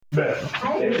I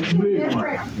have two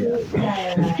different groups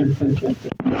that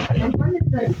and one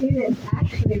of the students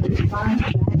actually responds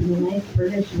back in a nice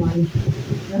British one.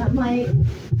 And I'm like,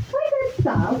 quite good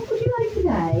stuff. What would you like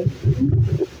today?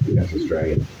 That's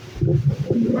Australian.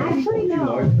 Actually,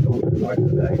 no. Like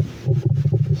today.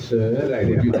 Sir, I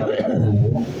Would you like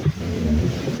more?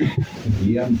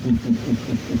 Yep.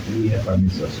 Yep, I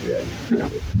miss Australia.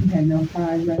 You had no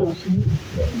fried rattlesnake?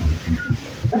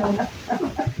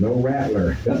 No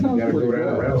rattler. You gotta go down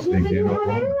a rattlesnake, you know.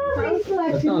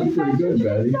 That sounds pretty good,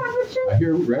 Betty. I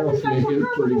hear rattlesnake is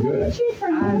pretty good.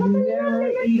 I've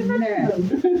never eaten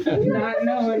that. Not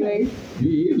knowingly. Me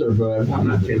either, but I'm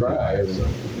not to tempted try by it, it. so.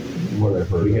 What I've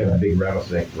heard. We had a big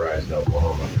rattlesnake rise in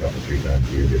Oklahoma a couple, 3 times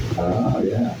a year.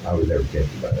 Yeah. I was never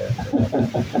tempted by that.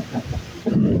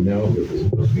 No, if it was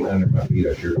supposed to be under my feet,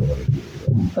 I sure don't want to eat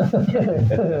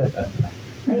it.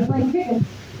 It's like chicken.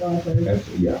 That's,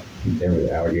 yeah, there with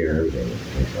alligator and everything. It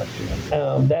tastes like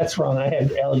chicken. That's wrong. I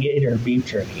had alligator beef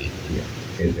jerky.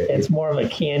 It's more of a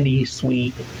candy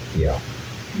sweet. Yeah.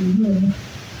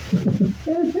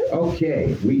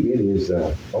 Okay, it is,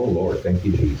 oh Lord, thank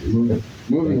you, Jesus.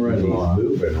 Moving right along.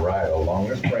 Moving right along.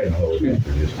 Let's pray in the Holy Ghost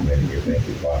for just a minute here. Thank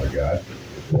you, Father God.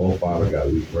 Oh, Father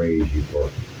God, we praise you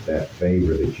for that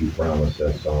favor that you promised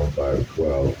us, Psalm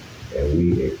 5:12, and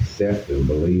we accept and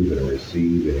believe and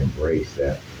receive and embrace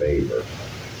that favor.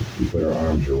 We put our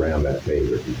arms around that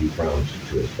favor because you promised it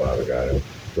to us, Father God. And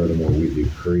furthermore, we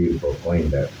decree and proclaim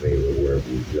that favor wherever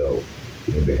we go.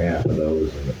 In behalf of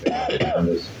those in the family around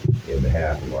us, in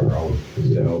behalf of our own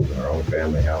selves and our own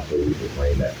family household, we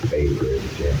proclaim that favor every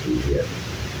chance we get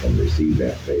and receive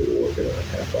that favor working on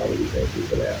us. Father, we thank you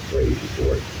for that. Praise you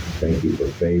for it. Thank you for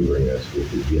favoring us with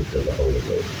the gift of the Holy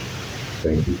Ghost.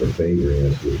 Thank you for favoring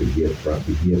us with the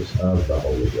gifts of the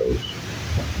Holy Ghost.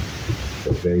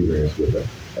 For favoring us with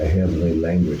a heavenly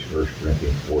language, 1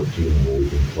 Corinthians 14, where we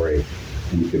can pray,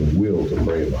 we can will to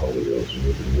pray in the Holy Ghost, and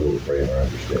we can will to pray in our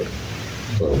understanding.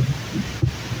 So,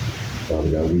 Father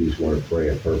God, we just want to pray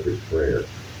a perfect prayer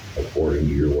according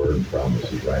to your word and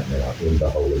promises right now in the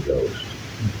Holy Ghost.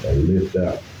 And lift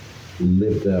up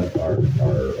our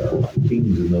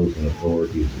kings and those in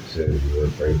authorities. It says we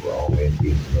want to pray for all men,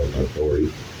 kings, and those in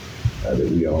authority, that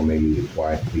we all may lead a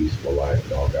quiet, peaceful life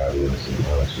in all godliness and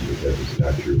honesty, because it's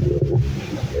not your will that we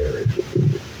should perish,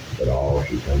 but all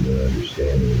should come to an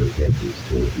understanding and repentance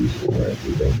toward Jesus Christ.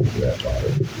 We thank you for that,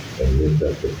 Father. And lift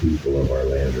up the people of our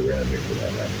land around here for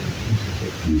that right now.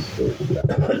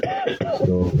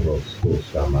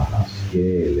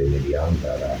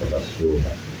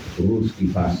 Ruski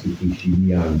pasiki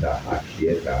shimianda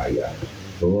hakietaya.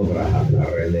 Dobra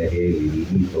hakarene heli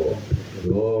lito.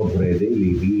 Dobre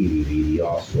deli viri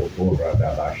vidioso porra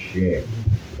da bashe.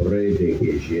 Rede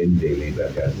che scende le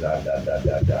bagazada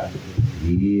da.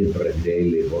 Libre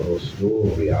delle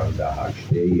borostori anda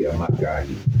hashteya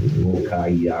makari.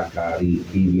 Mokaya kari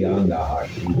kirianda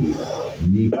hashidi.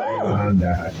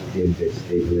 Nikanda hashtende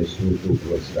stegle sutu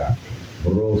prosta.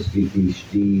 Brosti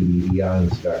kishti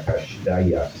Lianska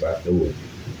Kashtaya Satu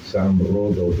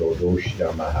Sambrodo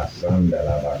Dodoshta Mahasanda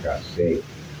La Bakase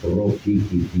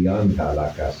Rokiki Tianta La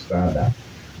Castada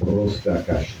Brosta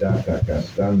Kashtaka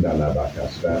Kastanda La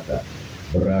Bakastata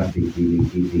Brati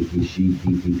Kilikiti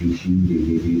Kishiti Pishindi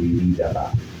Vididaba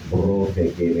Brote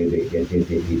Kele de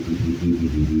Ketete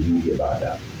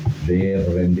Vididibada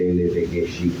Debrendele de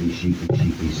Geshiki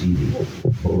Shiki Sidi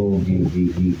Brodi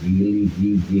Gigi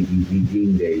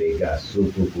Lega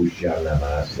Sutu Pushana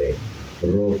Mase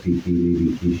Roti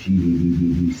Kili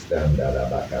Kishidi Standa La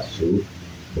Bakasu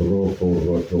Broko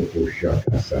Roto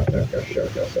Pushaka Sata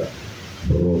Kashakasa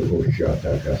Broko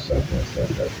Shata Kasata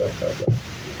Sata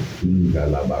Kinga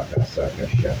La Bakasaka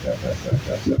Shata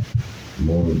Kasata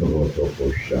Mondroto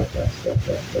Pushata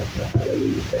Sata.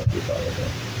 Hallelujah. Thank you, Father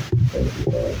God. Thank you,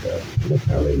 Father God.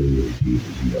 Hallelujah,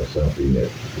 Jesus. You know, something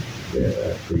that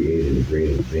created a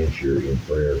great adventure in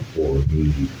prayer for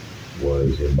me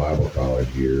was in Bible college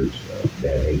years.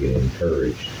 Dad Hagin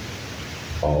encouraged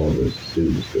all of us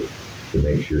students to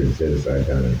make sure and set aside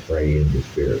time and pray in the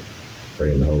Spirit,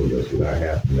 pray in the Holy Ghost, without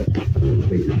having to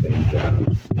figure things out,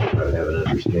 try to have an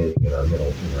understanding in our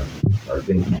mental, in our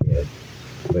thinking head,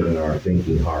 but in our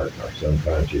thinking heart, our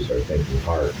subconscious, our thinking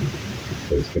heart,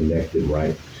 that's connected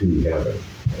right to heaven,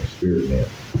 our spirit man,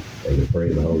 and to pray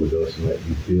in the Holy Ghost and let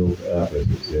be built up, as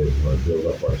it says, we want to build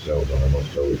up ourselves on our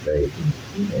most holy faith.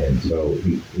 And so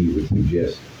he would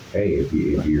suggest, hey, if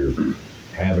you're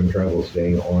having trouble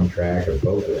staying on track and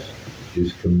focused,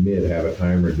 just commit, have a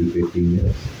timer, do 15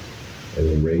 minutes, and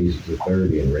then raise it to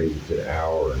 30 and raise it to an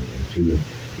hour and 2.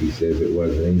 He says it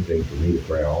wasn't anything for me to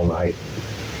pray all night.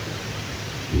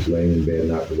 just laying in bed,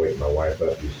 not to wake my wife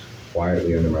up, just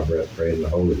quietly under my breath praying in the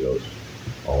Holy Ghost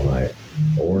all night,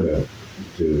 or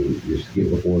to just get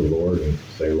before the Lord and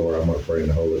say, Lord, I'm going to pray in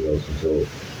the Holy Ghost until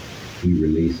He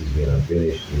releases me and I'm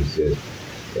finished. And He says,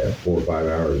 4 or 5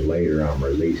 hours later, I'm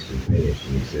released and finished.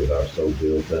 And He says, I'm so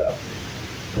built up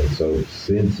and so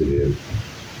sensitive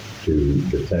to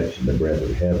the touch and the breath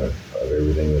of heaven of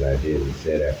everything that I did and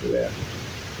said after that.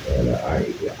 And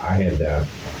I had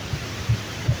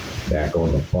back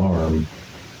on the farm,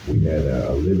 we had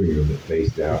a living room that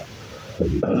faced out to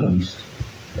the east,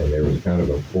 and there was kind of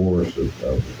a forest of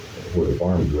where the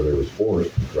farms were. There was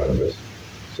forest in front of us,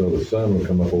 so the sun would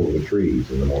come up over the trees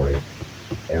in the morning.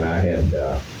 And I had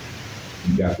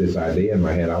got this idea in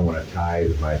my head: I want to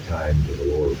tithe my time to the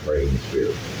Lord, praying in the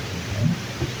Spirit.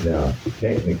 Now,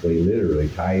 technically, literally,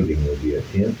 tithing would be a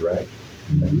tenth, right?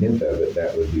 A tenth of it,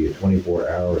 that would be a 24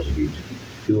 hours, would be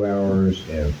 2 hours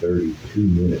and 32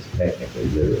 minutes, technically,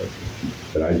 literally.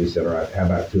 But I just said, all right, how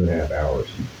about 2.5 hours?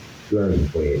 2 hours and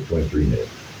 23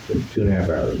 minutes. So 2.5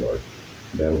 hours, Lord.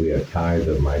 That'll be a tithe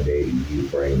of my day to you,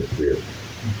 praying in the Spirit.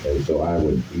 And so I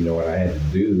would, what I had to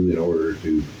do in order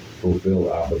to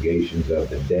fulfill obligations of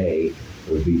the day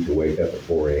would be to wake up at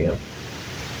 4 a.m.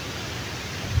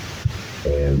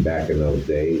 And back in those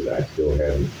days, I still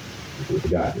hadn't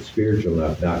gotten spiritual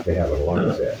enough not to have an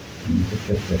alarm set.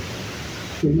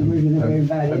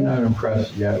 I'm not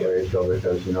impressed yet, Rachel,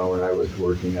 because, when I was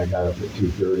working, I got up at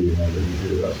 2:30 and I didn't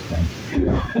do those things.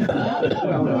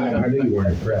 Well, no, I knew you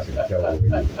weren't impressed until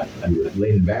you were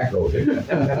leaning back over there.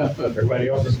 Everybody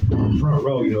else is front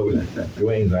row,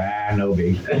 Dwayne's like, no,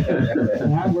 baby.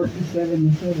 And I worked from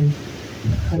 7 to 7,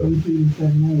 7 to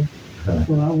 7 8.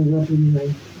 So I was up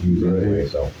anyway. Anyway,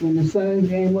 so. When the sun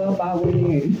came up, I went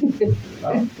in.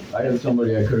 I had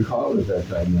somebody I could have called at that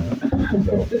time now.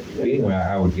 So anyway,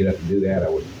 I would get up and do that.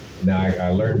 I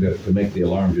learned to make the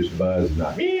alarm just buzz,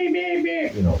 not beep, beep,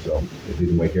 beep, so it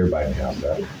didn't wake everybody in the house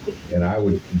up. And I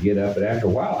would get up, and after a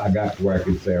while, I got to where I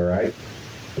could say, all right,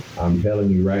 I'm telling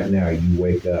you right now, you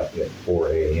wake up at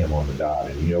 4 a.m. on the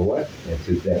dot. And you know what? And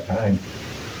since that time,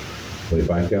 if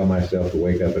I tell myself to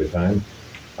wake up at a time,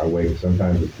 I wake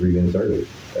sometimes it's 3 minutes early.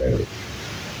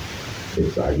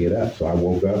 I get up, so I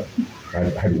woke up.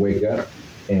 I'd wake up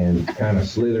and kind of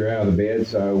slither out of the bed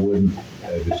so I wouldn't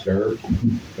disturb,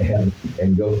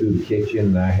 and go through the kitchen.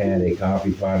 And I had a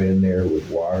coffee pot in there with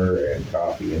water and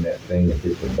coffee in that thing, and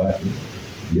hit the button,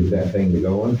 get that thing to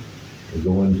going, and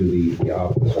go into the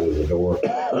office. There was a door,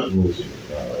 a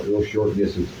little short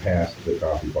distance past the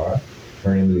coffee pot.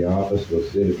 Turn into the office, go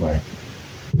sit at my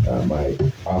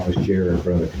office chair in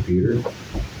front of the computer,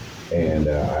 and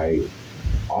I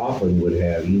often would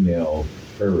have email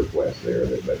prayer requests there,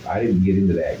 but I didn't get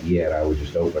into that yet. I would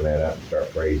just open that up and start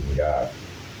praising God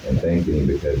and thanking Him,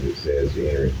 because it says to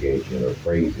enter His gates,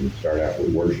 praise Him, start out with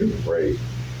worship and praise,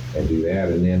 and do that.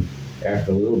 And then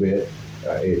after a little bit,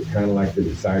 it's kind of like the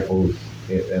disciples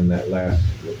in that last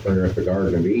prayer at the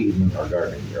Garden of Eden, or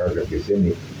Garden of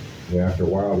Gethsemane. After a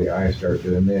while, the eyes start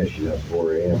doing this,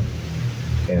 4 a.m.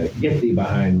 And get thee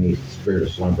behind me, spirit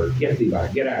of slumber. Get thee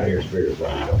behind. Get out of here, spirit of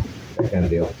slumber. That kind of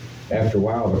deal. After a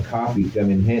while, the coffee come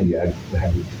in handy.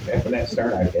 After that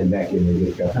start, I'd head back in and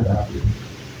get a cup of coffee.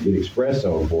 Get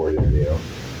espresso on board there,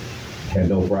 Had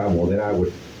no problem. Well, then I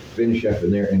would finish up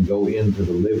in there and go into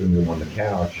the living room on the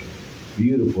couch.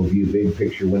 Beautiful view, big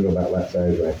picture window about that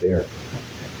size right there,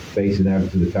 facing out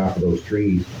to the top of those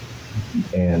trees.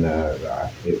 And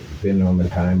it depending on the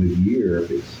time of year,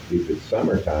 if it's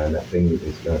summertime, that thing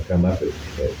is going to come up at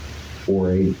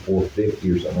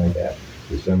 4:50 or something like that.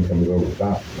 The sun comes over the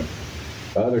top.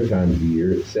 Other times of the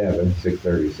year, it's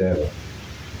 6:37.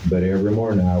 But every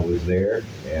morning I was there,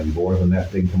 and boy, when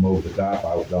that thing come over the top,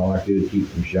 all I could do is keep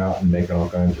from shouting, making all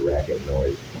kinds of racket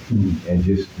noise, and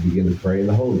just begin to pray in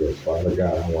the Holy Ghost. Father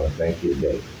God, I want to thank you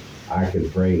today. I can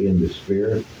pray in the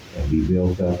Spirit and be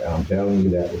built up. And I'm telling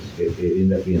you, it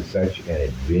ended up being such an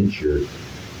adventure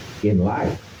in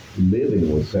life. Living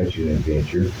was such an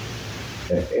adventure.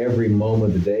 Every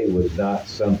moment of the day was not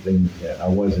something, I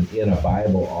wasn't in a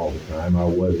Bible all the time. I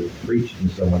wasn't preaching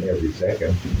to someone every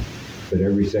second. But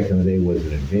every second of the day was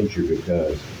an adventure,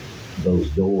 because those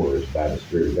doors by the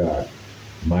Spirit of God,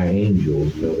 my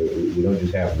angels, we don't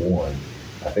just have one.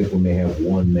 I think we may have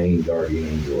one main guardian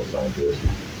angel assigned to us.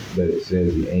 But it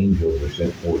says the angels are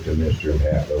sent forth to minister on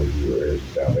behalf of those who are heirs of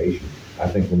salvation. I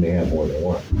think we may have more than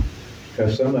one.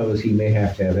 Because some of us, He may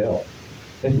have to have help.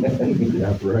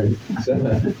 That's right.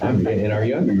 In our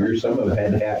younger years, some of us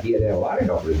he had to have a lot of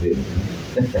helpers, didn't he?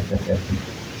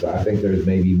 So I think there's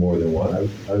maybe more than one.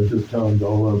 I was just telling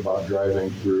Dola about driving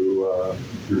through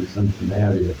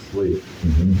Cincinnati asleep.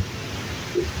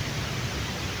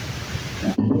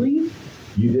 Sleep?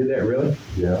 You did that really?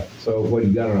 Yeah. So what,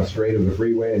 you got on a straight of the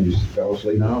freeway and just fell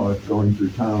asleep? No, it's going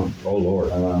through town. Oh,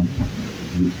 Lord.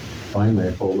 Finally,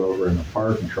 I pulled over in the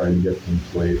park and tried to get some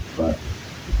sleep, but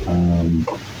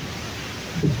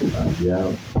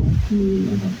yeah.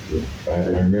 I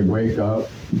remember. Wake up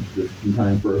just in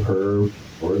time for a curve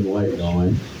or the light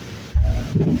going.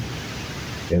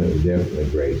 And it was definitely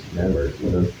grace. Never.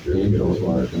 The angels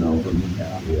watching over me.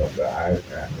 Yeah, but I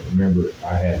remember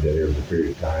I had that there was a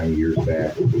period of time years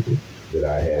back that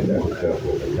I had a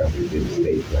couple of the companies did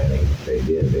estate planning.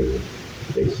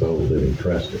 They sold living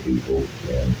trust to people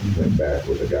and went back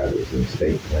with a guy that was an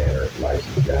estate planner,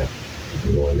 licensed guy,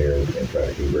 and go in there and try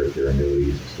to convert their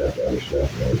annuities and stuff to other stuff.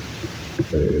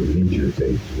 But it was an insurance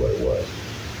agent is what it was.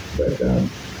 But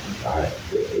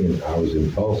I was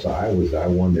in Tulsa. I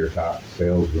won their top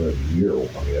salesman of the year.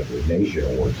 I mean, at the nation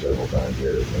award several times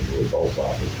there in the Tulsa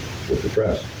office with the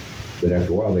trust. But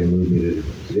after a while, they moved me to a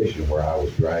different position where I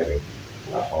was driving.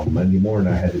 On Monday morning,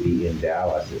 I had to be in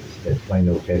Dallas at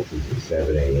Plano, Texas at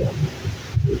 7 a.m.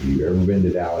 If you've ever been to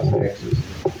Dallas, Texas,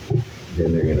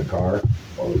 been there in a car,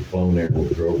 or we've flown there and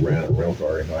we drove around in a rental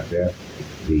car or anything like that,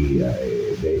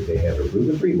 they have improved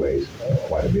the freeways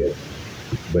quite a bit,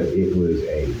 but it was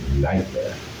a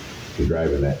nightmare to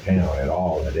drive in that town at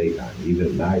all in the daytime. Even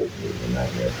at night, it was a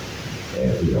nightmare.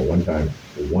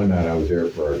 And, one night I was there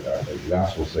for a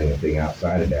gospel singing thing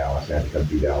outside of Dallas. I had to come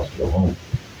through Dallas to go home.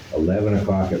 11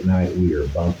 o'clock at night, we are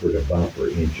bumper to bumper,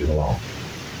 inching along.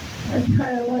 That's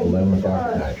kind of like 11 o'clock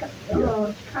at night.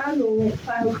 Yeah. Chicago at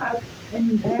 5 o'clock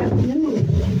in the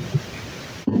afternoon.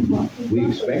 We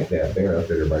expect that there, up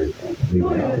there, everybody's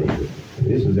leaving out.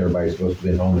 This is everybody's supposed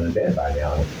to be home and in bed by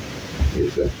now.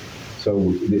 So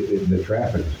the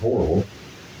traffic is horrible.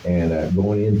 And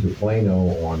going into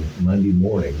Plano on Monday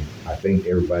morning, I think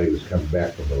everybody was coming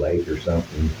back from the lake or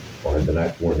something, or the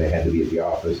night before they had to be at the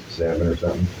office at 7 or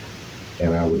something.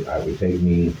 And I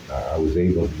was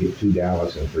able to get to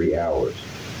Dallas in 3 hours.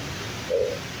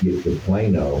 Get to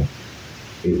Plano,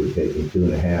 it would take me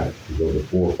 2.5 to go to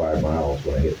 4 or 5 miles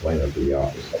when I hit Plano to the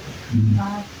office.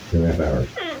 2.5 hours.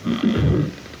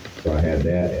 So I had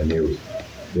that, and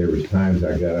there was times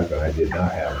I got up and I did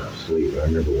not have enough sleep. And I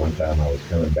remember one time I was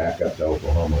coming back up to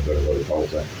Oklahoma, going to go to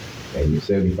Tulsa, and the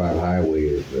 75 highway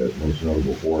is the most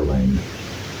notable 4-lane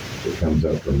that comes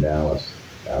up from Dallas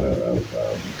out of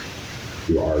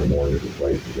through Ardmore, different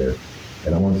places there.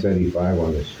 And I'm on 75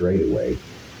 on the straightaway.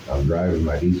 I'm driving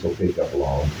my diesel pickup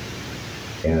along,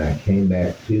 and I came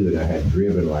back to, and I had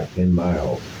driven like 10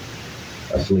 miles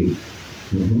asleep.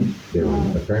 Mm-hmm. There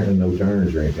was apparently no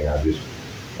turns or anything. I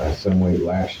some way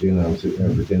latched in, and I'm sitting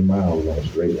there for 10 miles on a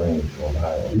straight lane on the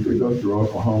highway. You could go through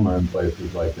Oklahoma and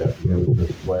places like that. It was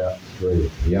just flat, straight.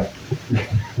 Yep.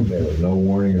 There was no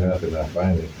warning or nothing. I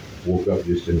finally woke up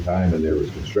just in time, and there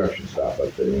was construction stop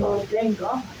up there. Oh, thank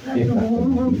God. Yeah.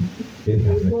 And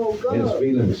it's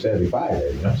feeling 75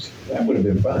 there, That would have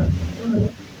been fun. Mm-hmm.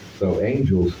 So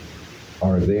angels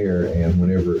are there, and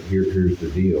whenever, here's the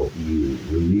deal, you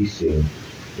releasing,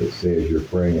 it says you're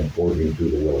praying according to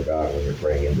the will of God when you're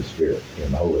praying in the Spirit,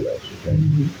 in the Holy Ghost, okay?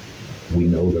 Mm-hmm. We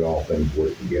know that all things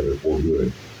work together for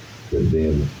good to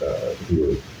them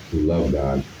who love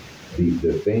God.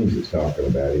 The things it's talking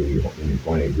about in your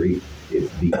point of Greek,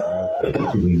 it's the all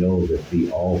things. We know that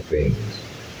the all things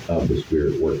of the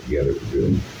Spirit work together for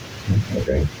good,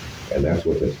 okay? And that's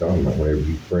what that's talking about. Whenever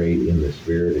you prayed in the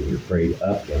Spirit and you're prayed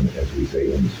up, as we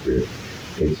say, in the Spirit,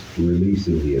 it's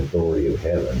releasing the authority of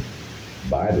heaven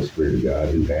by the Spirit of God,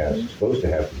 who is supposed to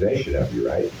have possession of you,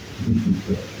 right?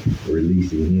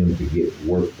 Releasing Him to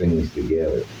work things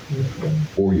together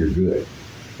for your good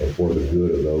and for the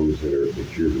good of those that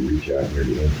you're to reach out and you're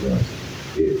to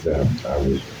influence. I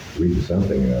was reading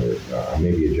something or other,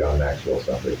 maybe a John Maxwell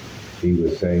something. He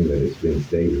was saying that it's been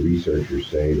stated, researchers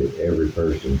say that every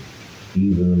person,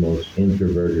 even the most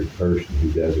introverted person who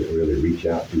doesn't really reach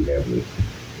out too heavily,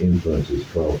 influences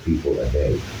 12 people a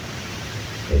day.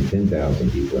 And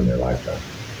 10,000 people in their lifetime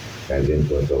has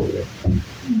influence over them.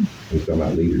 He's talking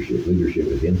about leadership. Leadership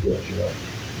is influence,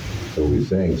 So he's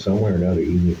saying somewhere or another,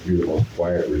 even if you're the most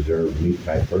quiet, reserved, meek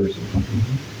type person,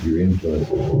 you're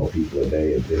influencing 12 people a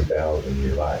day and 10,000 in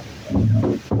your life.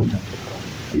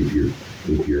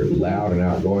 If you're loud and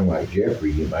outgoing like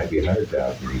Jeffrey, you might be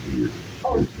 100,000 people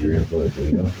you're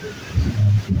influencing,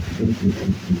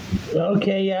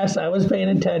 Okay, yes, I was paying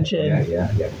attention.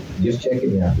 Yeah. Just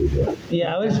checking you out.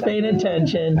 Yeah, I was paying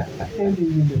attention.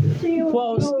 So you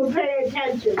will pay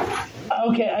attention.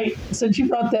 Okay, since you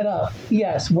brought that up,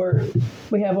 yes,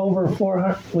 we have over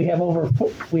 400. We have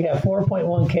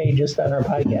 4.1K just on our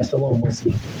podcast alone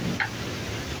listening.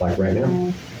 Like right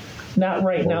now? Not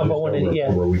right now, but when it, yeah,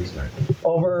 Over a week's time.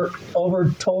 over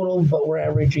total, but we're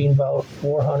averaging about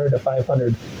 400 to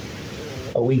 500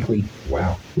 a weekly.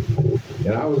 Wow.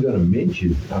 And I was going to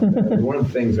mention, one of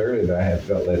the things earlier that I had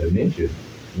felt led to mention,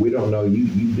 we don't know,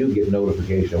 you do get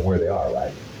notification of where they are,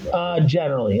 right?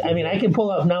 Generally, I mean, I can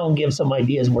pull up now and give some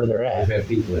ideas where they're I've at. had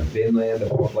people in Finland,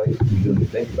 of all places. You don't even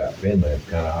think about Finland. It's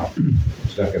kind of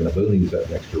stuck in the boonies up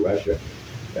next to Russia.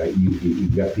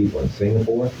 You've got people in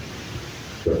Singapore.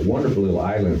 It's a wonderful little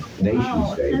island nation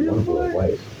state, wonderful little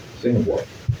place. Singapore.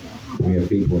 We have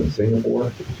people in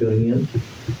Singapore tuning in.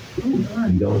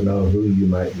 You don't know who you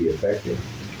might be affecting.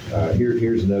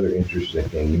 Here's another interesting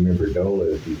thing. You remember Dola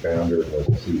is the founder and was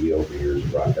the CEO for years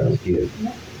of Rock House Kids.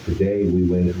 Today we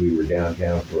were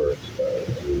downtown to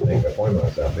make an appointment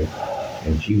on something,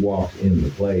 and she walks in the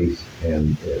place,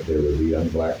 and there was a young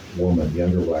black woman,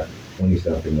 younger black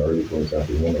 20-something, early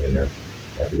 20-something woman in there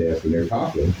at the desk, and they're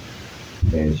talking,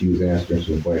 and she was asking her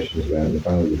some questions about it, and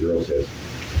finally the girl says,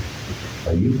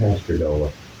 "Are you Pastor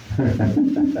Dola?"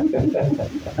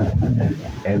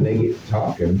 And they get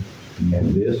talking,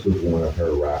 and this was one of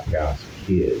her Rock House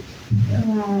kids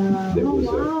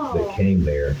that came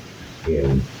there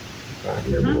in, I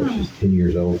remember when she was 10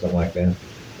 years old, something like that,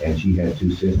 and she had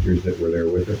two sisters that were there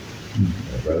with her,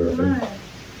 a brother of hers,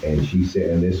 and she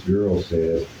said, and this girl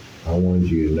says, "I wanted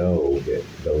you to know that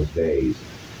those days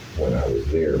when I was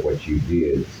there, what you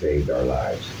did saved our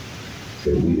lives."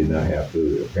 Said we did not have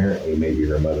food. Apparently, maybe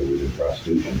her mother was in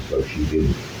prostitution, so she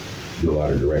didn't do a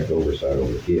lot of direct oversight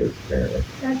over the kids, apparently.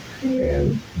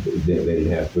 And they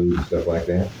didn't have food and stuff like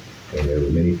that. And there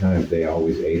were many times they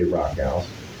always ate at Rock House.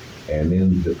 And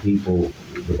then the people,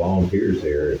 the volunteers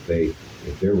there, if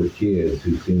there were kids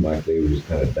who seemed like they were just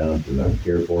kind of dumped and not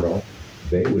cared for at all,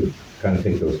 they would kind of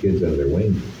take those kids under their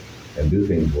wings and do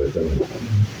things with them.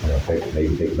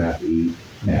 Maybe take them out to eat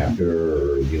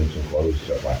after, or give them some clothes,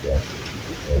 stuff like that.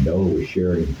 And Noah was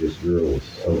sharing that this girl was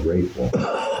so grateful.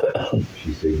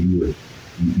 She said, you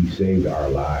saved our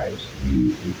lives.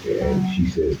 And she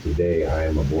says, today I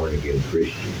am a born-again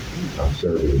Christian. I'm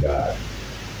serving God,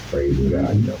 praising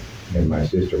God, And my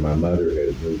mother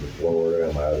has moved to Florida,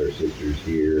 and my other sister's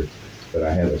here. But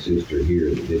I have a sister here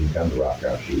that didn't come to Rock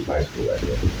House. She was high school that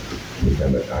day.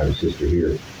 I have a sister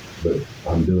here. But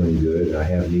I'm doing good, and I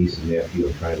have a niece and nephew.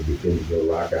 I'm trying to get them to go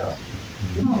to Rock House.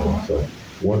 So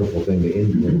wonderful thing, the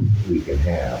influence we can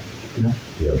have.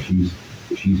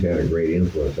 She's had a great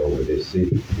influence over this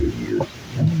city through the years.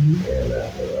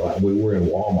 And we were in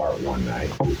Walmart one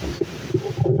night. This is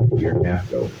a year and a half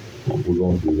ago. We're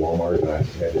going through Walmart, and I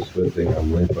had this foot thing.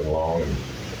 I'm limping along,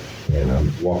 and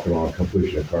I'm walking along, I'm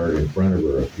pushing a cart in front of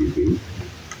her a few feet.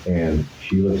 And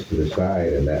she looks to the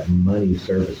side, and that money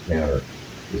service counter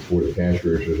is where the cash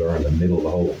registers are in the middle of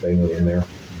the whole thing in there.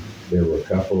 There were a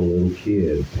couple of little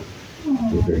kids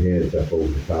with their heads up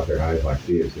over the top of their eyes like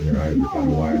this, and their eyes were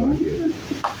kind of wide like this.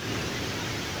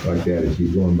 Like that, and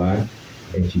she's going by,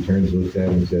 and she turns and looks at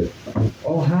him and says,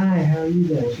 "Oh, hi, how are you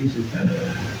guys?" She says,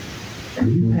 "Are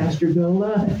you Pastor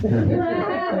Dola?"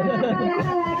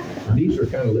 These were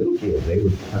kind of little kids.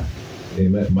 They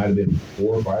might have been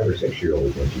 4 or 5 or 6 year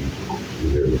olds when she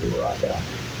was there with the Rock House.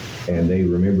 And they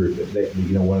remembered that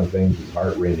one of the things that's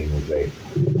heartrending was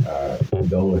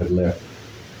Dola had left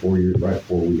 4 years right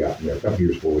before we got married, a couple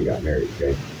years before we got married,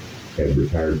 okay? Had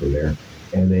retired from there.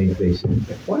 And they said,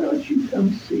 "Why don't you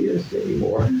come see us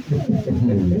anymore?"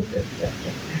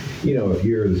 If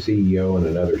you're the CEO and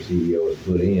another CEO is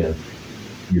put in,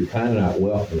 you're kind of not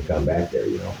welcome to come back there, A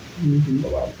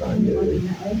lot of times.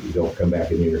 You don't come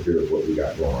back and interfere with what we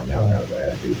got going on now, kind of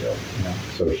attitude.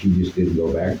 So she just didn't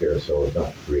go back there so as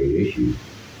not to create issues.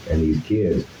 And these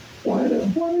kids, why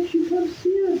don't you come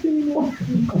see us anymore?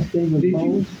 They were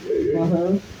bold for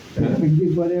her.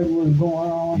 Forget whatever was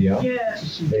going on. Yeah.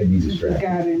 They'd be distracted.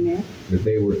 Got in there. But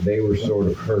they were sort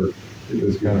of hurt. It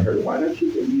was kind of hurt. Why don't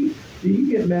you do you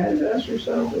get mad at us or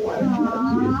something? Why don't you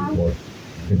come see us anymore?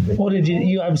 Well, did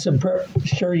you? I'm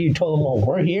sure you told them, "Well,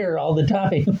 we're here all the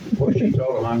time." Well, she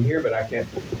told them, "I'm here, but I can't.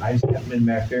 I just haven't been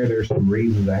back there. There's some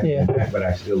reasons I haven't been back, but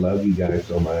I still love you guys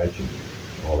so much and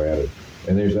all that."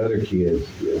 And there's other kids.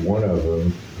 One of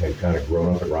them had kind of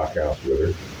grown up at Rock House with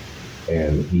her,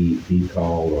 and he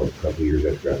called a couple of years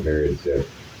after we got married and said,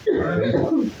 "I think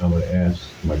I'm going to ask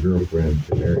my girlfriend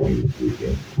to marry me this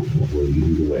weekend. Will you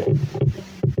do the wedding?"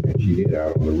 And she did,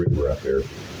 out on the river up there.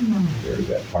 There's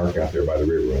that park out there by the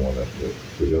river, and one of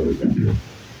the buildings out there.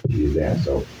 She did that,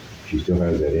 so she still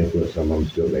has that influence. Some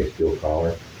of them they still call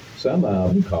her. Some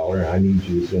of them call her, "I need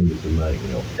you to send me some money,"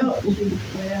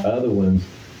 Other ones,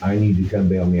 "I need you to come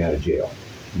bail me out of jail."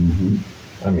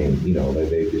 I mean,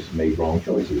 they just made wrong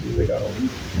choices as they got older.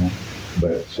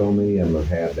 But so many of them have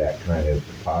had that kind of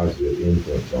positive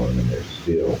influence on them, and they're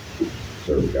still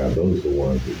serving God. Those are the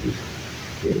ones that just,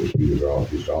 she was all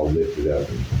just all lifted up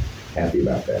and happy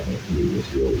about that. And he was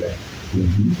still there.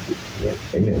 Yeah.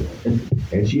 Amen.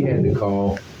 And she had to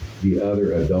call the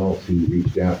other adults who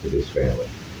reached out to this family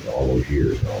all those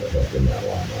years and all to help them out a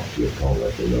lot. Now she had to call and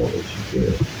let them know that she's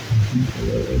there.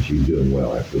 And she's doing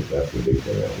well. That's the big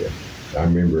thing out there. I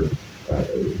remember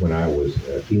when I was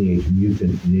a Teenage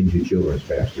Mutant Ninja Children's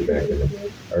pastor back in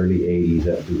the early 80s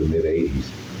up to the mid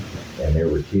 80s, and there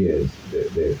were kids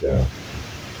that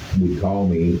would call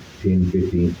me 10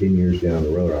 years down the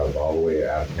road. I was all the way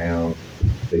out of town.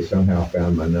 They somehow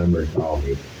found my number and called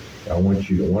me. I want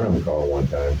you to, one of them called one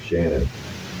time, Shannon.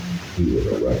 He was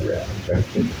a rough rat.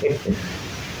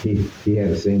 He had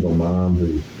a single mom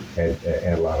who had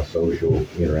a lot of social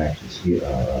interactions,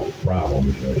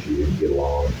 problems. She didn't get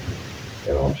along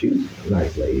and all. She was a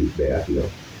nice lady, Beth.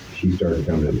 She started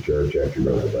coming to the church after she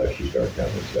rode the bus. She started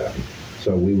coming and stuff.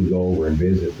 So we would go over and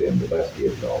visit them, the bus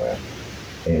kids and all that.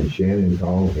 And Shannon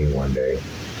called me one day.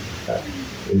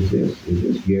 Is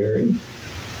this Gary?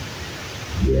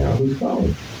 Yeah, who's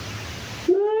calling?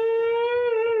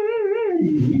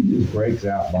 He just breaks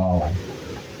out bawling.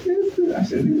 I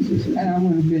said, And I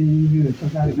would have been any good, so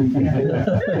that's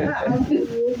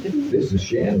this is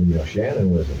Shannon.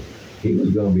 Shannon he was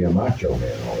going to be a macho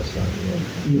man all of a sudden.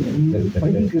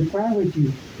 But he could cry with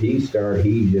you. He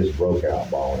just broke out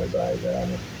bawling his eyes out.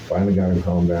 And finally got him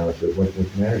calmed down and said, what's the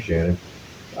matter, Shannon?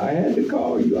 I had to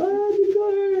call you. I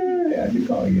had to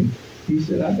call you. He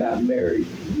said, I got married.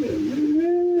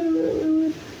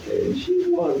 She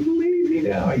won't believe me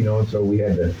now, and so we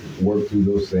had to work through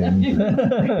those things.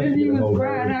 Because he was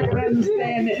crying, I could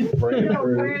understand it. Pray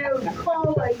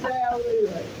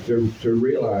to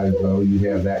realize, though, you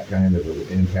have that kind of an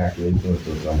impact and influence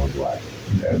on someone's life.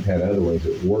 I've had other ones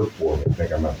that work for me. I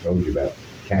think I might have told you about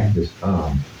Cactus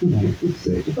Tom. He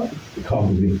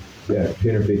called me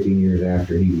 10 or 15 years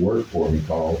after he worked for me,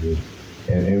 called me.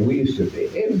 And we used to,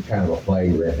 it was kind of a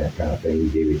plague, that kind of thing. We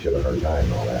gave each other a hard time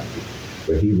and all that.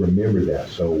 But he remembered that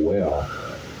so well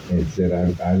and said,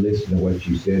 I listened to what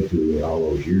you said to me all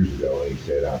those years ago. And he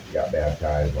said, I got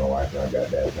baptized, my wife and I got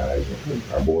baptized, and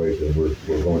our boys, and we're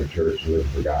going to church and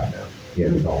living for God now. He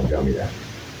had to call and tell me that.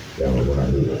 That was when I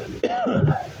heard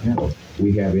it.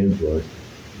 We have influence.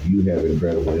 You have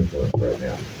incredible influence right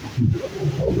now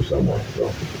over someone,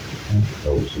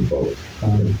 over some folks. I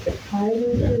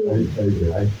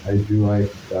do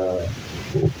like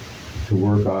to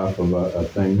work off of a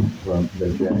thing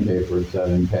that Jack Hayford said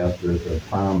in Pastors of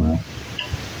Promise.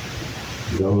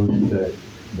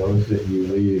 Those that you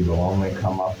lead will only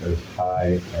come up as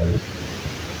high as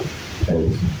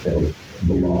the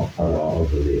law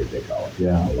of the lead, they call it.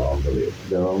 Yeah. The law of the lead.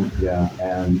 Yeah,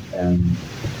 and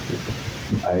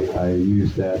I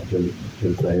use that to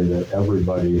say that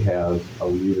everybody has a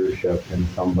leadership in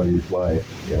somebody's life.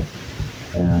 Yeah.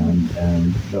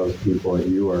 And those people that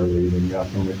you are leading, you have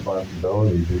some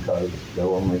responsibility because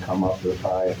they'll only come up as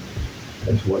high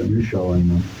as what you're showing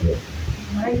them. Yeah.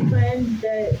 My friend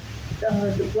that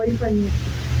the boyfriend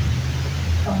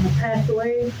passed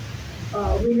away,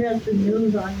 we had some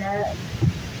news on that.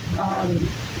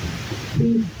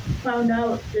 We found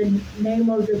out the name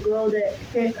of the girl that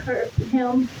hit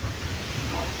him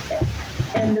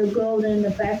and the girl in the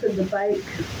back of the bike,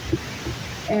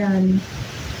 and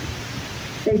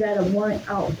they got a warrant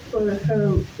out for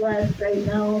her arrest right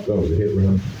now. So it was a hit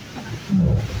run?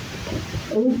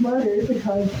 It was murder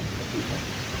because,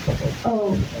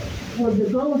 well, the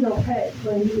girl was okay,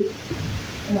 but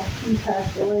he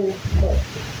passed away.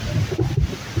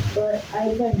 But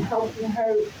I've been helping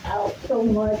her out so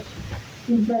much.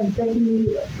 She's been thinking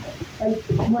me, like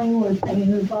Wayne was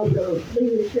saying about the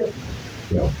leadership.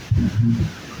 Yeah.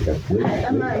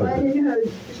 I'm not letting her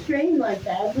strain like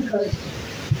that because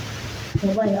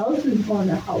nobody else is going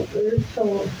to help her.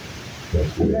 So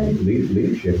that's good.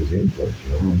 Leadership is influence,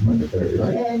 Like I said,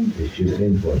 and it's just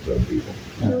influence on people.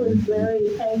 she was very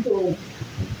thankful.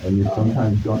 And you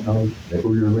sometimes don't know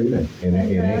who you're leading. And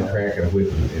it ain't cracking a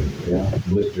whip and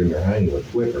blistering their hiney with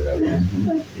whip or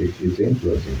nothing. It's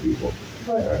influencing people,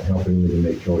 But helping them to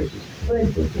make choices.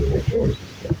 Influencing them to make choices.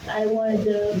 I wanted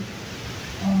to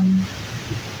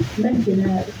mention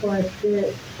that before I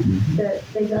forget, that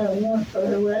they got a warrant for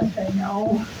her arrest right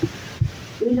now.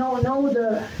 We don't know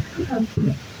the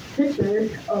picture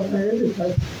of her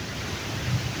because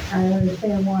I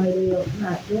understand why they are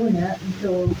not doing that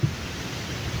until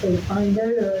they find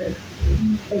her or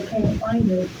they can't find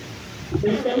her.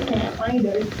 They still can't find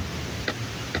her.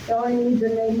 The only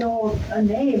reason they know a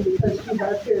name because she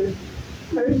got their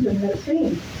person that's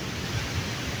seen.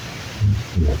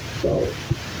 So,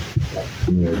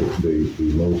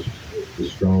 the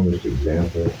strongest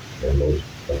example and most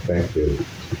effective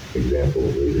example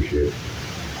of leadership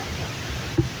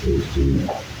is to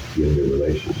get into a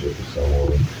relationship with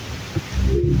someone,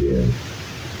 lead in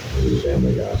with the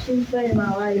family gospel. She's been in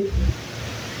my life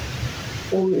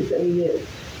over 30 years.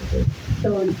 Okay.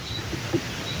 So it's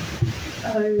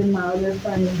her and my other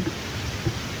friend.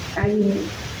 I can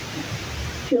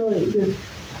truly just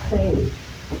say,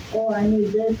 oh, I need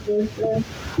this,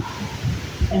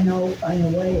 and I'll find a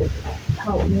way to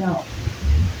help me out.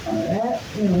 Alright,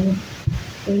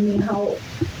 they need help.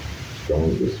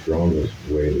 The strongest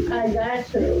way to I got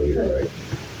to. lead, right?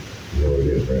 You know what it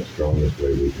is, right? Strongest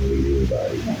way we can lead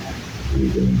anybody.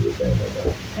 Lead them into the family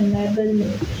gospel. And I've been,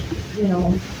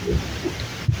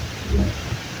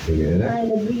 And that's, trying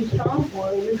to be strong for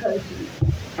her because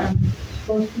I'm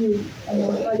supposed to be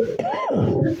almost like a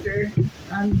sister.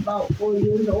 I'm about 4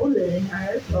 years older than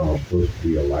her, so we're supposed to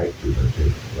be a light to her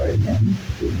too, right?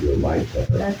 To be a light to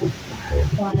her. that's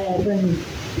why I've been,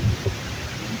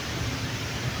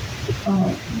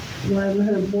 whatever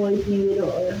her boys need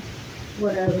or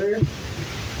whatever,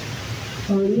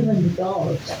 or even the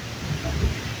dogs.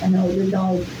 I know the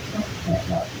dogs can't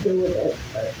not do with it,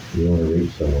 but You want to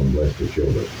reach someone, bless the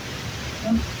children.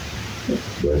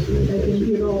 Bless them in They can places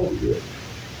get old. to do it.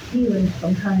 even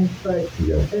sometimes, but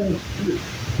Yeah. they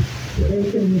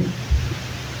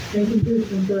can do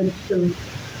some good too.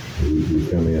 We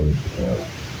come in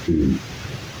to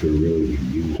really be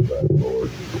used by the Lord.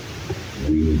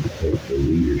 We need to take the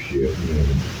leadership and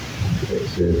it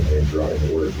says in the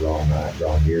word draw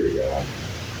near to God,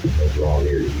 and draw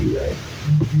near to you, right?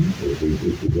 If we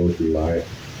go through life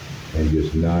and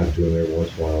just nod to Him every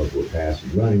once in a while as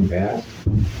we're running past,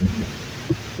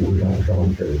 we're not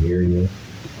drawing near Him,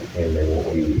 and there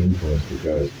won't be the influence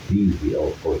because He's the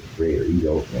creator. He's the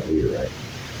ultimate leader, right?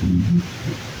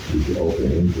 He's the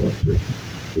ultimate influencer.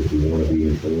 If we want to be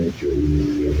influential, we need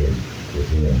to get Him with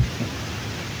Him.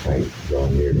 Right, draw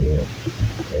near to Him.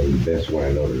 And the best way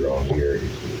I know to draw near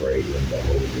is to pray in the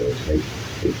Holy Ghost. Take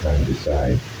time to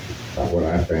decide. What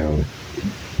I found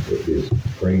with this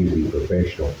crazy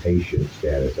professional patient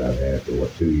status I've had for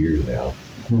 2 years now,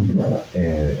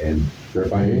 and They're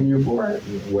paying you for it?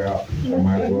 well, I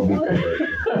might as well be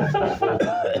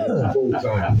full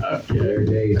time. There are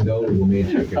days Nola will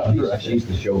mention because she's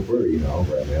the chauffeur,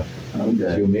 right now.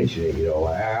 Okay. She'll mention it,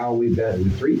 we've done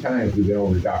 3 times we've been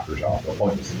over to doctor's office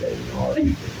appointments today.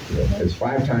 It's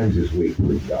 5 times this week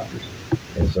with doctors,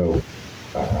 and so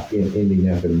ending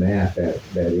up in that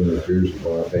interferes with a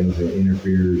lot of things and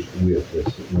interferes with this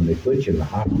when they put you in the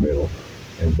hospital.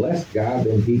 And bless God,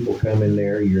 then people come in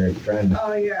there, you're trying to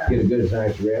get a good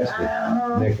night's rest,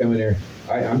 and they come in there,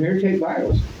 I'm here to take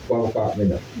vitals, 12 o'clock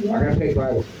midnight. I got to take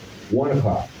vitals, 1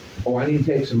 o'clock. Oh, I need to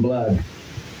take some blood,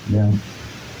 Yeah.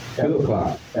 2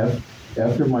 o'clock.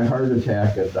 After my heart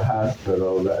attack at the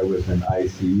hospital, I was in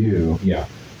ICU, Yeah.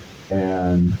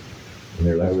 and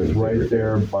And I was right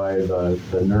there by the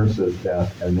nurse's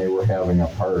desk, and they were having a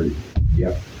party.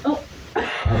 Yep.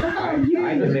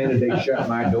 I demanded they shut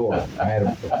my door. I had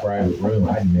a private room.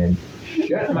 I demanded,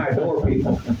 shut my door,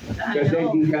 people. Because they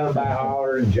can come by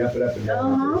holler and jumping up and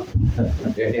down.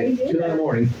 It's 2 in the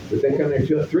morning, but they come there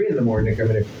 3 in the morning, they come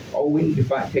in there, oh, we need to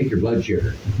take your blood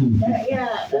sugar.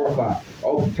 4 o'clock.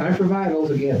 Oh, time for vitals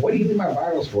again. What do you need my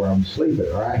vitals for? I'm sleeping,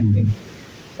 all right?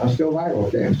 I'm still vital,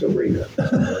 okay? I'm still breathing.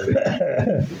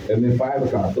 And then 5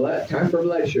 o'clock, time for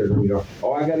blood sugar.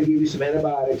 Oh, I got to give you some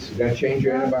antibiotics. Got to change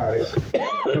your antibiotics.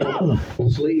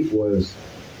 Sleep was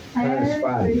I kind of heard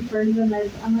spotty.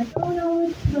 I'm like, oh no,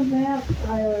 it's the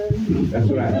vampire. That's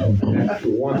the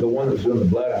one that was doing the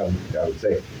blood. I would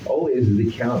say, oh, is the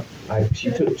count?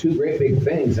 She took 2 great big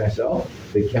things. I said, oh,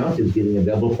 the count is getting a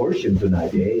double portion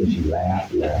tonight, eh? And she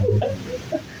laughed.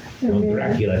 Count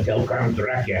Dracula, tell Count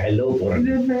Dracula hello for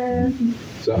him.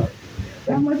 So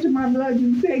How much of my blood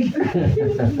you take?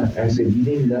 I said, you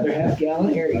need another half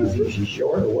gallon here? Is she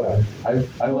short or what?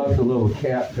 I loved the little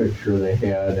cat picture they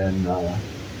had, and a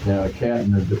cat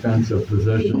in a defensive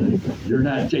position. You're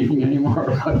not taking any more.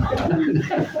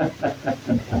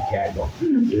 Cat go.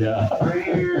 Yeah.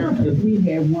 We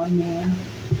had one man,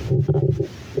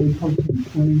 they poked him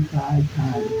 25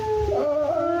 times.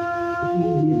 He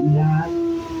did not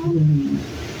believe.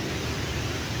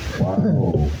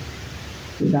 Wow.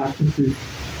 The doctor said,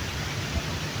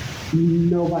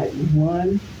 nobody,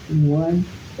 one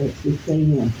at 6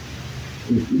 a.m.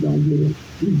 If you don't get it,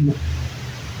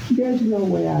 there's no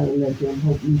way I would let them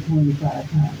poke me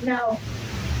 25 times. Now,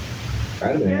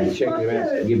 I'd have been had to check him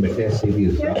out, give him a test, see if he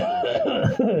was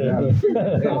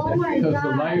Oh my Because God.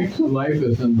 the life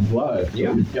is in the blood. So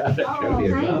Yeah. we gotta Oh, be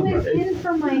a I number. went in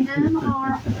for my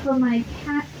MR, for my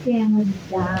CAT scan with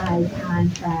dye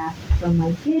contrast from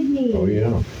my kidney. Oh,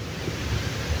 yeah.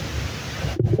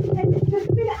 And it took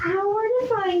me an hour to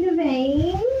find a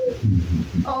vein.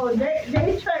 Oh,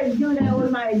 they tried to do that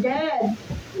with my dad.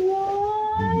 1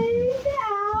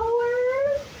 hour?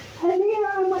 And then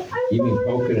I'm like, I'm You mean sorry.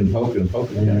 poking and poking and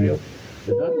poking? Yeah.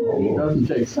 It doesn't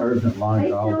take Sergeant long I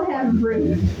at all. still have a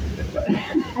bruise.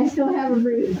 I still have a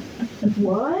bruise.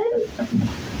 What?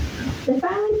 They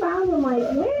finally found them, like,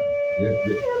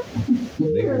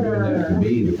 They were doing that to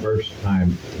me the first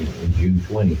time in June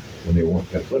 20 when they want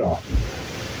that foot off.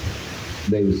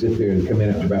 They would sit there and come in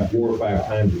after about 4 or 5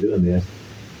 times of doing this.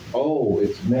 Oh,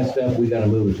 it's messed up. We got to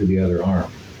move it to the other arm.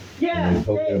 Yeah, And they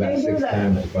poked it about they do 6 that.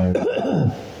 times to find it.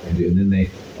 And then they,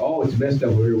 oh, it's messed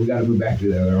up over here. We got to move back to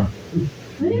the other arm.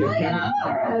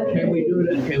 Can we do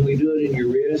it? Can we do it in your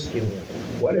wrist? Can,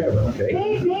 whatever. Okay.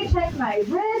 They checked my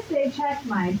wrist, they checked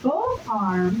my both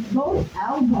arms, both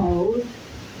elbows.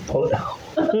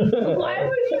 Why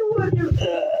would you want to?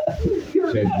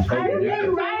 Said, just hold I your neck live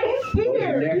up. right Hold your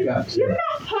here. neck up. You're Sid.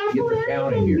 not Get the tackling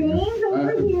count in anything here. veins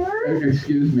over here.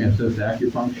 Excuse me, it says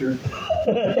acupuncture.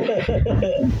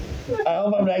 I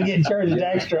hope I'm not getting charged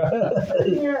extra.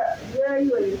 Yeah,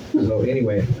 you would. So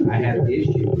anyway, I had an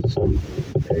issue with sleep,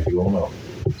 as you all know.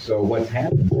 So what's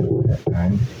happened since that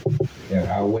time?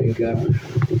 I'll wake up.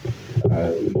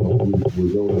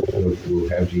 We'll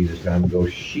have Jesus time and go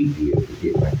sheepy, if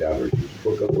you get my daughter.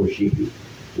 Book up or sheepy.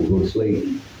 We'll go to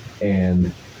sleep,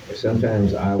 and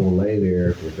sometimes I will lay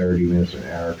there for 30 minutes, an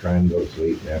hour, trying to go to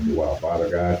sleep. And after a while, Father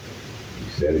God, you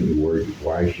said in your word,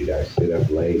 why should I sit up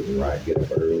late and get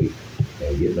up early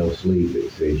and get no sleep?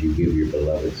 It says you give your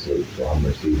beloved sleep. So I'm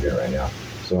receiving that right now.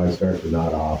 So I start to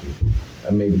nod off.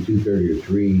 And maybe 2:30 or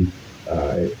 3,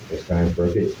 it's time for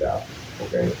a pit stop.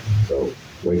 Okay, so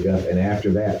wake up, and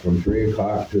after that, from 3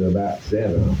 o'clock to about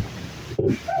 7.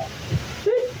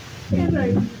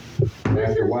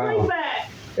 After a while,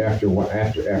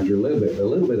 after a little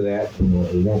bit of that, we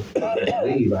won't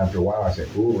leave. After a while, I said,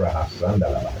 "Ura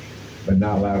sandalabash," but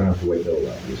not loud enough to wake Bill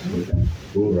up. Just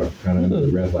 "Ura," kind of under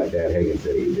the breath, like Dad Hagen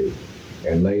said he'd do,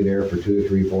 and lay there for 2 or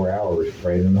 3, 4 hours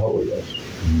praying in the Holy Ghost.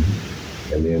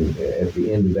 And then at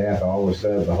the end of that, all of a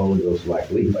sudden, the Holy Ghost like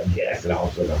leave, I guess, and all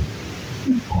of a sudden,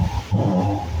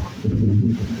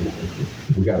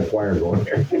 we got a choir going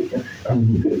there.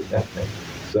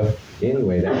 So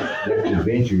anyway, that's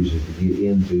adventures is to get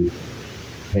into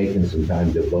taking some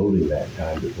time, devoting that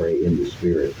time to pray in the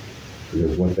Spirit,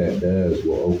 because what that does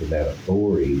will open that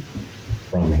authority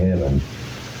from heaven.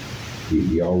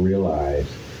 Y'all realize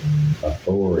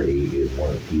authority is one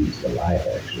of the keys to life,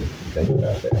 actually. Think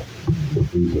about that.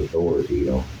 Whose authority, you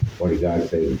know. What did God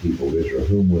say to the people of Israel?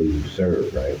 Whom will you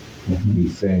serve, right? Mm-hmm.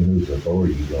 He's saying whose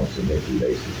authority you're going to submit to,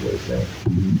 basically, what he's saying.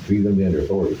 Mm-hmm. Who you're going to be under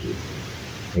authority to.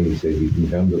 And he said, you can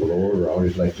come to the Lord, or I'll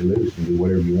just let you loose and do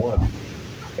whatever you want.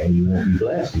 And you won't be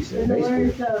blessed, he said, In the basically.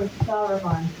 words of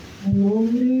Solomon,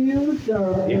 whom do you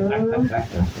serve?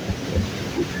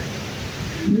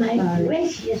 My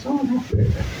precious, oh, that's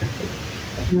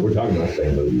We're talking about the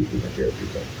same movie, you can care if you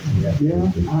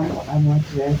Yeah, I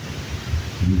watched that.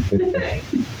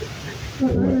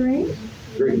 What were the rings?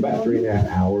 about 3.5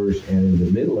 hours, and in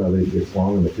the middle of it, it gets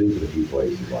long in the tooth in a few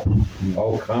places. Like,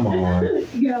 oh, come on.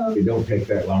 yeah. It don't take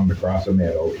that long to cross a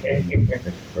meadow, okay?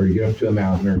 Or you get up to a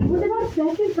mountain or What about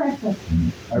second breakfast?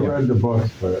 I read the books,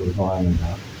 but it was long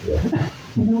enough. yeah.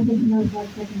 I don't think you know about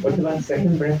second What's breakfast. about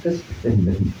second breakfast?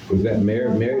 Was that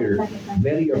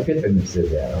Mary or Pippin that said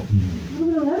that?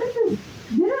 No, that is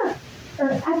dinner,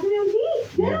 or afternoon tea,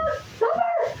 dinner,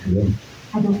 supper. Yeah.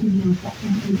 I don't think you know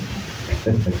second tea.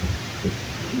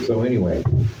 So anyway,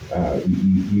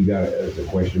 you got it's a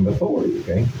question of authority,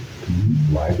 okay?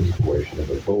 Mm-hmm. Life is a question of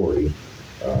authority.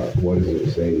 What does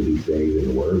it say to be saved in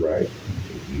the Word, right?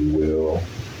 You will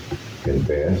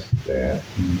confess that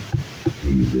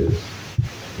Jesus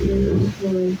is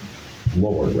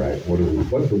Lord, right?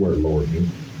 What's the word Lord mean?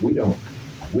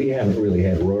 We haven't really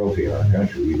had royalty in our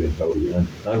country. We've been totally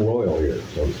unroyal here,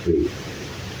 so to speak.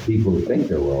 People think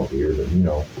they're royalty here, but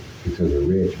because they're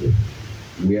rich, but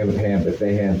we haven't had, but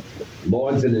they have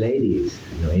lords and ladies.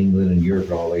 England and Europe,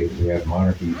 we have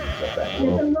monarchies and stuff like With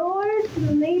the that. lords, and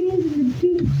the ladies, and the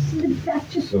dukes, and the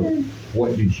duchesses. So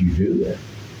what did you do then?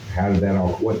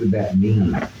 What did that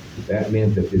mean? That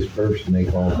meant that this person they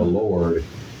called the Lord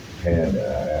had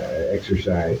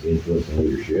exercised influence and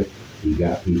leadership. He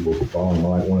got people to follow him.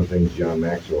 Like one of the things John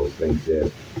Maxwell's thing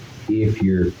says, if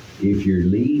you're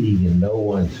leading and no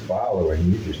one's following,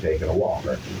 you're just taking a walk,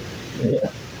 aren't you? Yeah.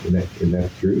 Isn't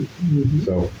that true? Mhm.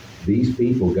 So these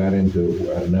people got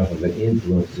into enough of an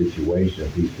influence situation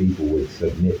that these people would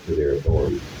submit to their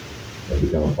authorities and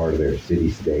become a part of their city,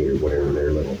 state, or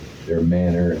whatever their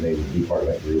manor, and they would be part of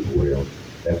that group or whatever.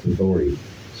 That's authority.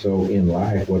 So in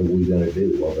life, what are we going to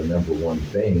do? Well, the number one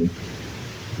thing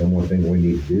we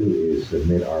need to do is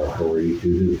submit our authority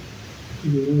to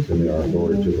who? Submit our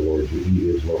authority to the Lord. He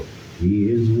is Lord. He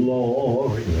is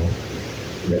Lord.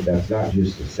 You know, that's not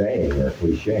just a saying or a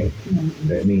cliche.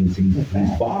 That means he's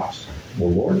boss.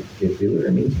 Well, Lord, it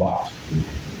literally means boss.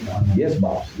 Yes,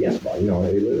 boss. Yes, boss. You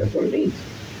know, that's what it means.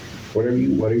 Whatever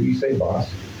you say,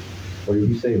 boss. Whatever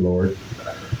you say, Lord.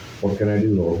 What can I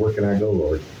do, Lord? Where can I go,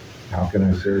 Lord? How can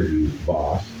I serve you,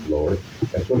 boss, Lord?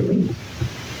 That's what it means.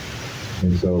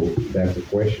 And so that's a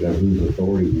question of whose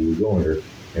authority we go under.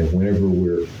 And whenever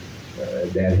we're,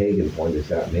 Dad Hagen pointed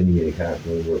this out many times,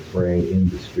 when we're praying in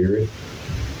the Spirit,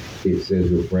 it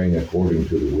says we're praying according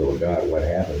to the will of God. What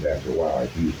happens after a while,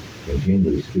 if you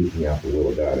continually speaking out the will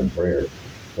of God in prayer,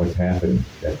 what's happening?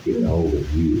 That's getting a hold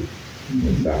of you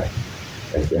inside.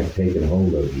 That's taking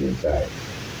hold of you inside.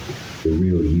 The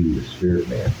real you, the spirit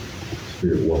man,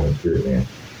 spirit woman, spirit man,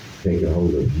 taking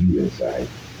hold of you inside.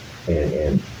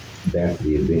 And that's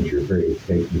the adventure of prayer. It's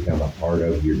become a part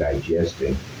of your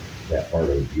digesting, that part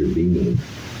of your being,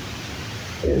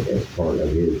 and as part of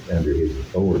under his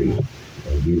authority,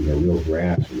 and getting a real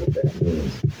grasp of what that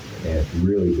means. And it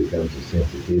really becomes a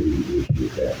sensitivity issue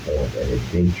at that point, an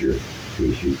adventure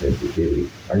issue,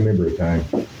 sensitivity. I remember a time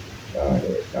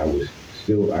I was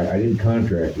still, I didn't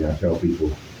contract, and I tell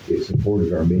people it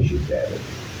supported our mission status.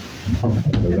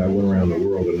 Because I went around the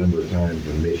world a number of times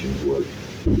in missions work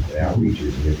and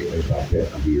outreaches and different things like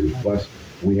that for years. Plus,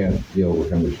 we had the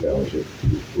Overcomers Fellowship,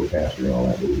 we're pastor and all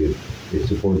that, but it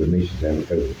supported the mission status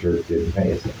because the church didn't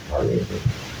pay us hardly anything.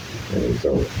 And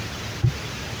so,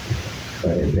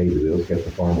 and paid the bills, kept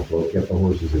the farm afloat, kept the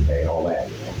horses in hay, all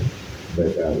that, you know.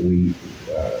 But we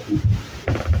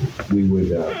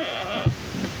would,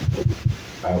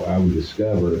 I would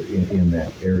discover in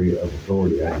that area of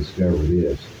authority, I discover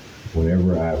this.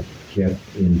 Whenever I've kept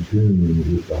in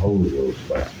tune with the Holy Ghost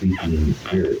by speaking in the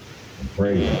Spirit and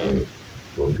praying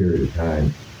for a period of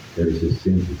time, there's this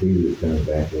sensitivity that comes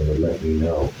back and will let me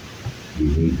know you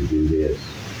need to do this.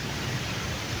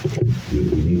 You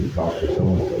need to talk to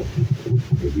so-and-so.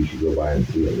 If you should go by and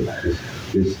see it.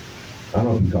 This, I don't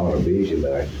know if you call it a vision,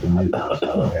 but I just knew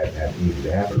that needed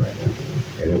to happen right now.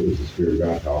 And it was the Spirit of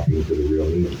God talking to the real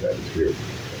me inside, the Spirit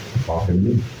talking to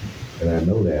me. And I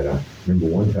know that. I remember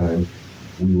one time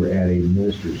we were at a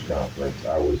ministers' conference.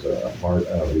 I was a part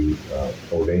of the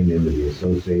ordained into the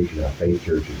Association of Faith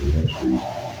Churches and Ministries.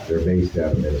 They're based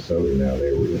out of Minnesota now.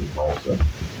 They were in Tulsa.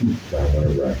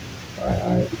 Whenever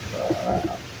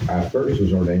I first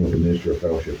was ordained with the Ministry of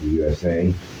Fellowship of the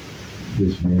USA.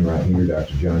 This man right here,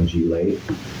 Dr. John G. Lake.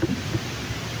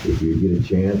 If you get a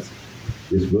chance,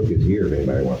 this book is here if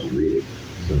anybody wants to read it.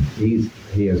 So he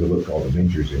has a book called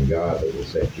Adventures in God that will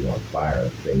set you on fire,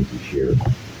 the things he shared,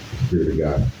 the Spirit of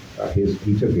God.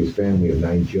 He took his family of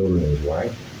 9 children and his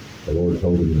wife. The Lord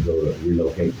told him to go to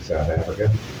relocate to South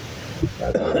Africa.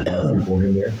 I thought for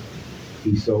him there.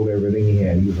 He sold everything he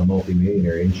had. He was a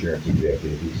multimillionaire insurance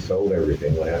executive. He sold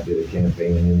everything, went out, did a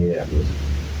campaign in Indianapolis.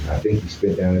 I think he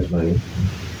spent down his money.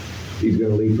 He's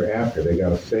going to leave for Africa. They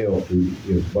got a sail through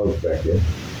his boat back then,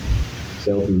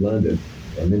 sail through London,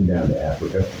 and then down to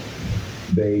Africa.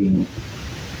 They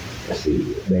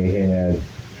had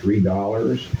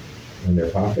 $3 in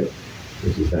their pocket.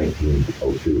 This is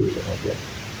 1902 or something like that.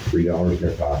 $3 in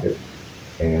their pocket,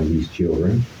 and these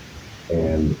children.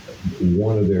 And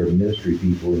one of their ministry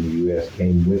people in the U.S.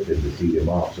 came with him to see them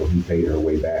off, so he paid her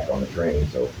way back on the train.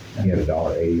 So he had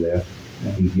 $1.80 left.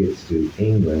 He gets to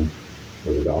England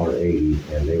with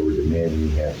 $1.80, and they were demanding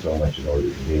he have so much in order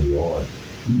to continue on.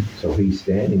 So he's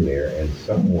standing there, and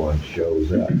someone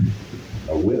shows up.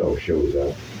 A widow shows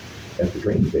up at the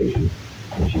train station,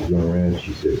 and she's going around, and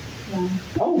she says,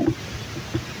 "Oh,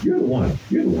 you're the one.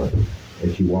 You're the one."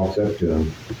 And she walks up to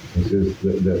him and says,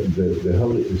 the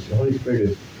Holy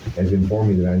Spirit has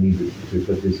informed me that I need to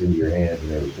put this into your hands,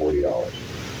 and it was $40.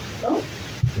 Oh.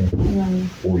 Yeah.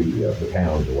 40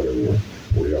 pounds or whatever it was,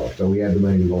 $40. So we had the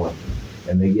money to go on.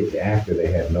 And they get to Africa,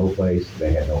 they had no place,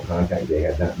 they had no contact, they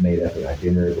had not made up an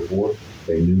itinerary before,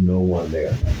 they knew no one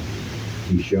there.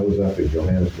 He shows up in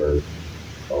Johannesburg,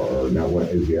 or now what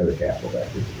is the other capital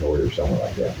back in Pretoria or somewhere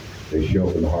like that. They show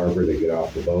up in the harbor, they get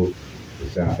off the boat. The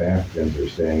South Africans are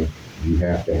saying, you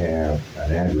have to have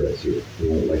an address here. We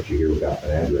won't let you here without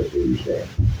an address where you're staying.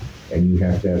 and you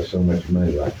have to have so much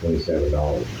money, like $27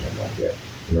 or something like that,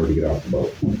 in order to get off the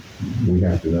boat. We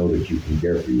have to know that you can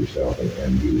care for yourself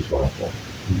and be responsible.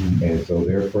 And so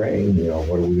they're praying,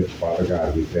 what do we, Father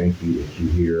God, we thank you that you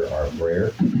hear our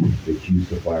prayer, that you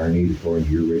supply our needs according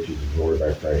to your riches and glory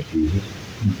by Christ Jesus.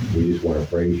 We just want to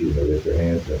praise you. They lift their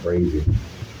hands and praise you.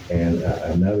 And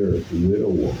another widow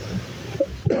woman,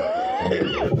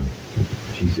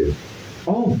 she said,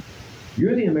 oh,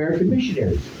 you're the American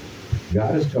missionaries.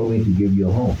 God has told me to give you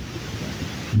a home.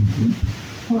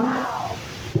 Wow.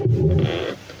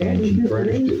 And she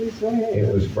furnished it.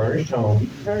 It was furnished home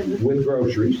with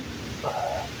groceries.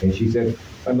 And she said,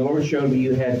 and the Lord showed me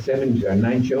you had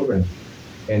 9 children,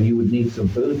 and you would need some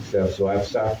food and stuff, so I've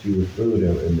stocked you with food,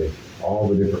 and all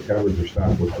the different cupboards are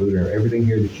stocked with food, and everything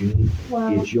here that you need,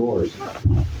 it's yours.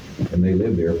 And they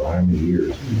lived there for how many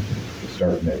years?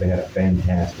 Starting that, they had a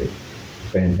fantastic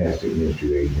ministry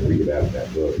there. You can read about it in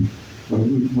that book.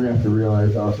 We have to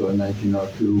realize also in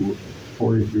 1902,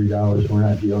 $43, we're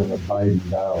not dealing with Biden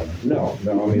dollars. No,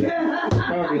 I mean,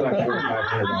 probably like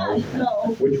 $400-500,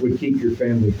 No, which would keep your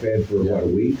family fed for, a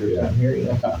week or something here?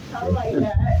 not like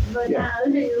that, but Yeah.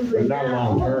 now, But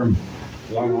not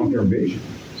long-term vision.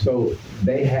 So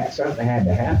something had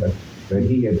to happen, but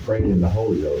he had prayed in the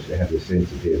Holy Ghost to have the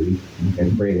sensitivity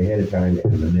and prayed ahead of time,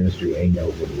 and the ministry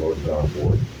angels of the Lord had gone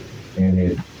forth and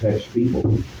had touched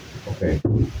people. Okay,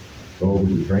 go over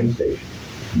to the train station.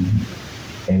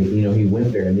 And, he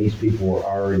went there, and these people were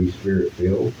already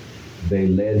spirit-filled. They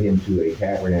led him to a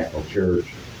tabernacle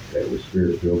church that was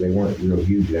spirit-filled. They weren't real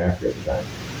huge in Africa at the time,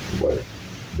 but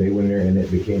they went there, and it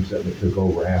became something that took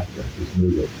over Africa, this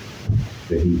movement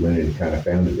that he went and kind of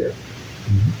founded there.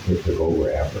 It took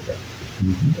over Africa.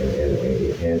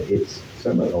 And it's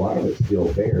a lot of it's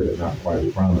still there, but not quite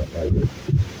as prominent as this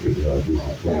is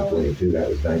 2022. That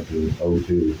was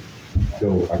 1902.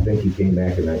 So I think he came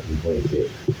back in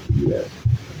 1926 to the U.S.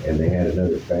 And they had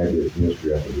another fabulous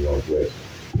ministry up in the Northwest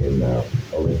in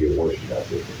Olympia, Washington. I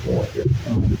think it's more there.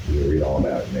 You can read all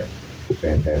about it in there.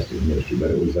 Fantastic ministry,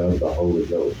 but it was of the Holy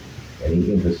Ghost. And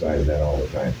he emphasized that all the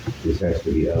time. This has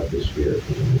to be of the Spirit.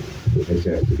 This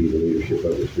has to be the leadership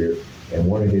of the Spirit. And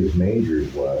one of his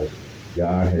majors was,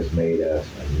 God has made us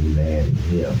a new man in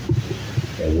him.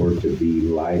 And we're to be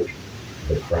like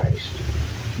the Christ.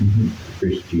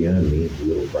 Christian means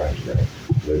little Christ, right?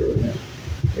 Literally.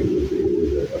 It was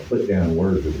a put-down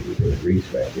word in the Greeks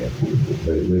back then.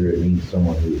 But it literally means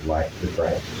someone who's like the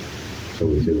Christ. So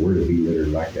we said we're to be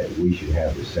literally like that. We should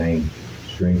have the same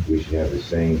strength. We should have the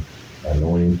same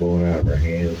anointing flowing out of our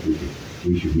hands.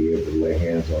 We should be able to lay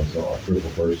hands on a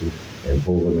crippled person and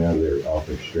pull them out of off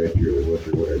their stretcher or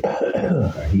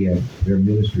whatever. He had their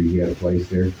ministry. He had a place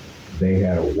there. They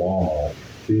had a wall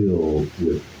filled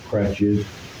with crutches,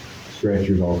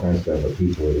 stretchers, all kinds of stuff, but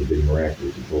people that had been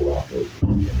miraculously pulled off those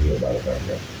and healed by the power of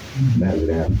God. And that was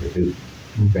in Africa too.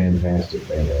 Fantastic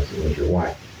ministry.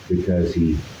 Why? Because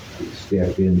he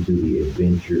stepped into the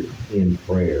adventure in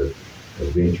prayer,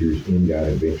 adventures in God,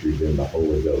 adventures in the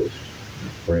Holy Ghost,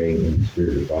 praying in the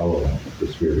Spirit of following the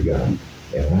Spirit of God.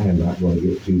 And I am not going to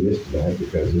get to this tonight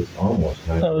because it's almost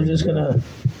time. I was just gonna.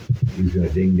 He's going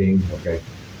to ding ding. Okay.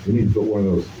 We need to put one of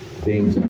those dings